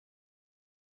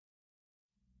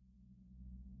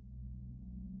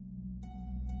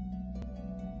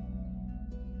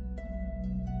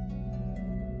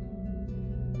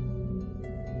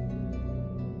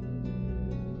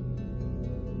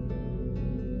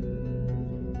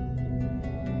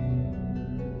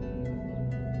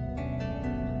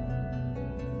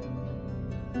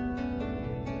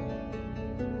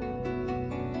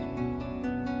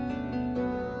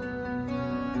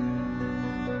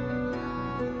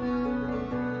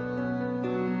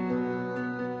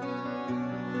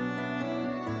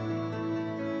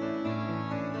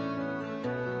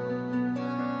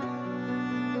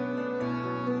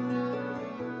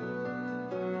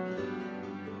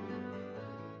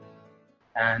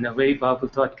and a very powerful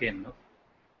thought came, no?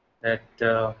 That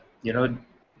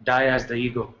die as the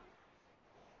ego,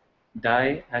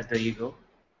 die as the ego,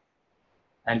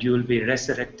 and you will be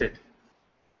resurrected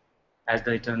as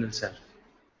the eternal self.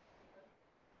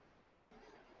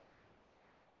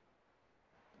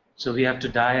 So we have to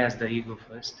die as the ego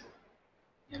first.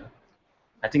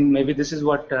 I think maybe this is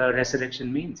what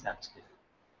resurrection means, actually.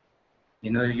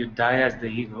 You die as the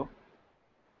ego,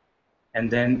 and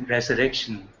then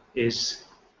resurrection is,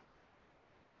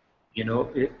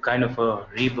 kind of a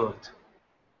rebirth.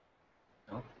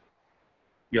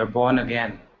 You're born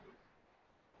again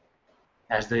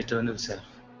as the eternal self.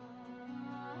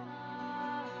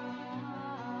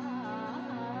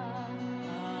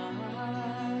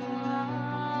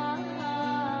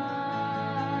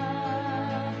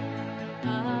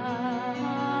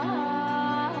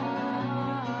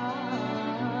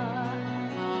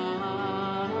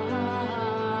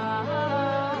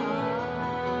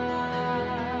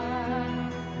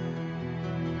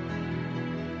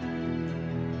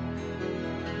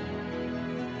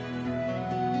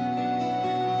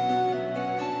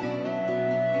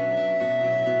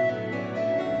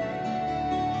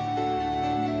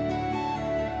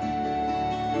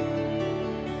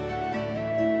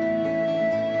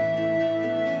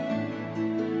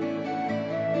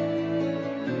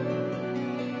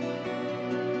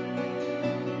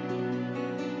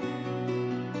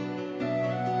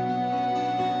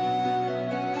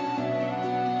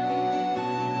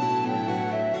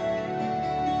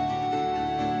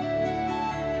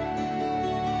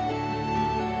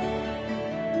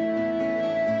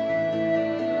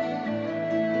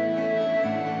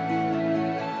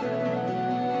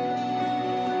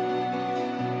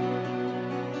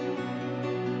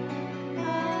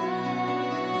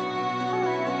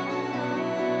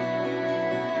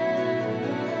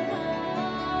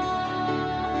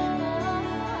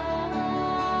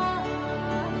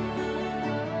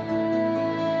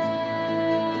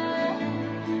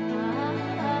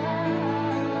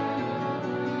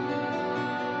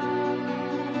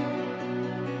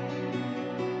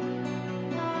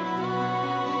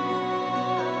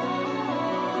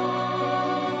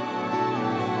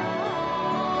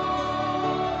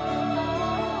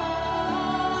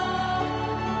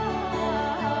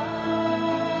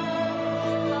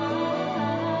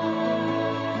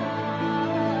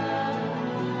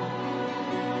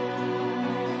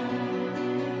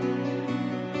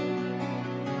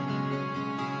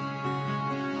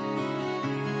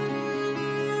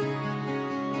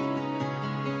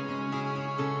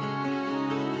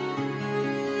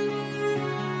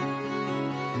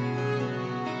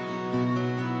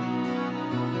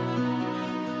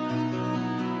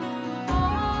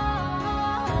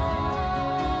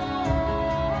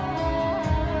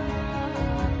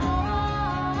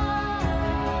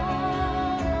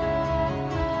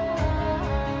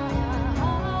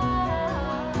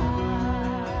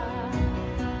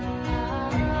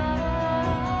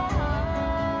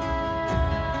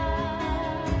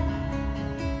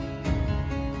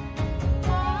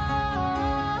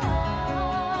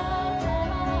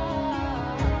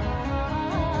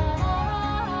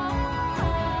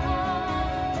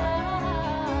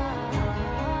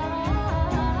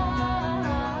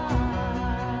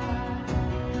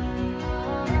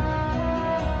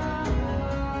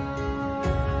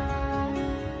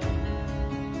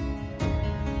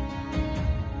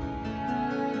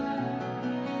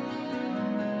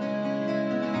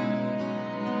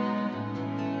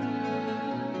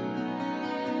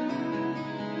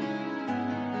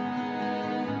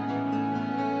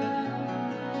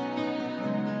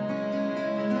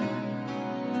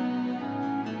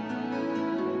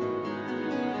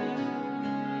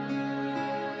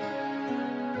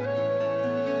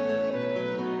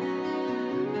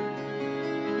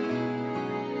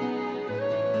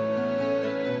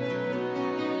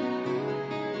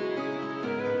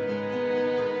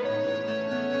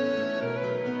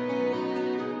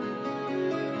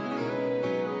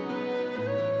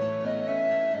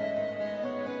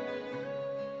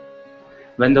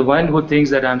 When the one who thinks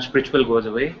that I'm spiritual goes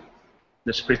away,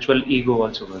 the spiritual ego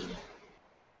also goes away.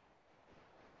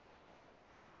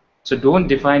 So don't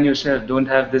define yourself, don't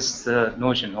have this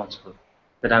notion also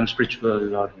that I'm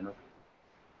spiritual, or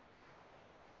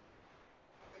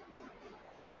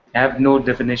have no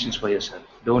definitions for yourself.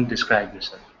 Don't describe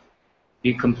yourself.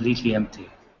 Be completely empty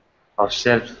of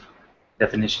self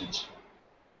definitions,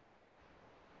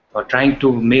 or trying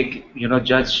to make,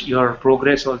 judge your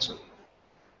progress also.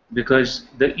 Because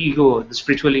the ego, the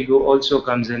spiritual ego also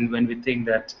comes in when we think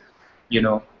that,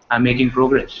 I'm making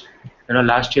progress.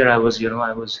 Last year I was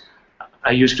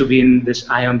I used to be in this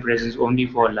I am presence only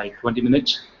for like 20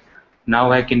 minutes.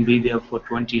 Now I can be there for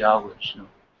 20 hours.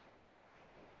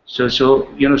 So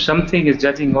something is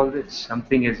judging all this.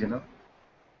 Something is.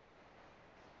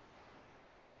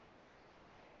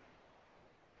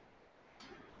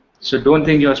 So don't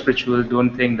think you're spiritual.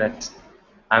 Don't think that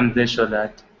I'm this or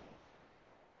that.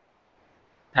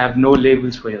 Have no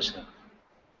labels for yourself.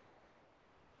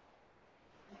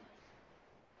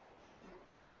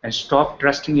 And stop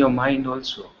trusting your mind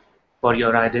also for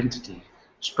your identity.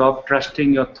 Stop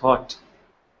trusting your thought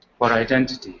for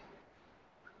identity.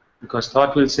 Because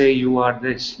thought will say you are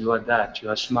this, you are that, you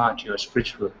are smart, you are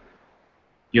spiritual,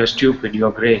 you are stupid, you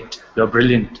are great, you are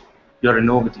brilliant, you are a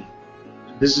nobody.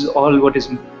 This is all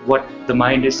what the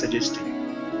mind is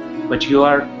suggesting. But you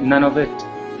are none of it.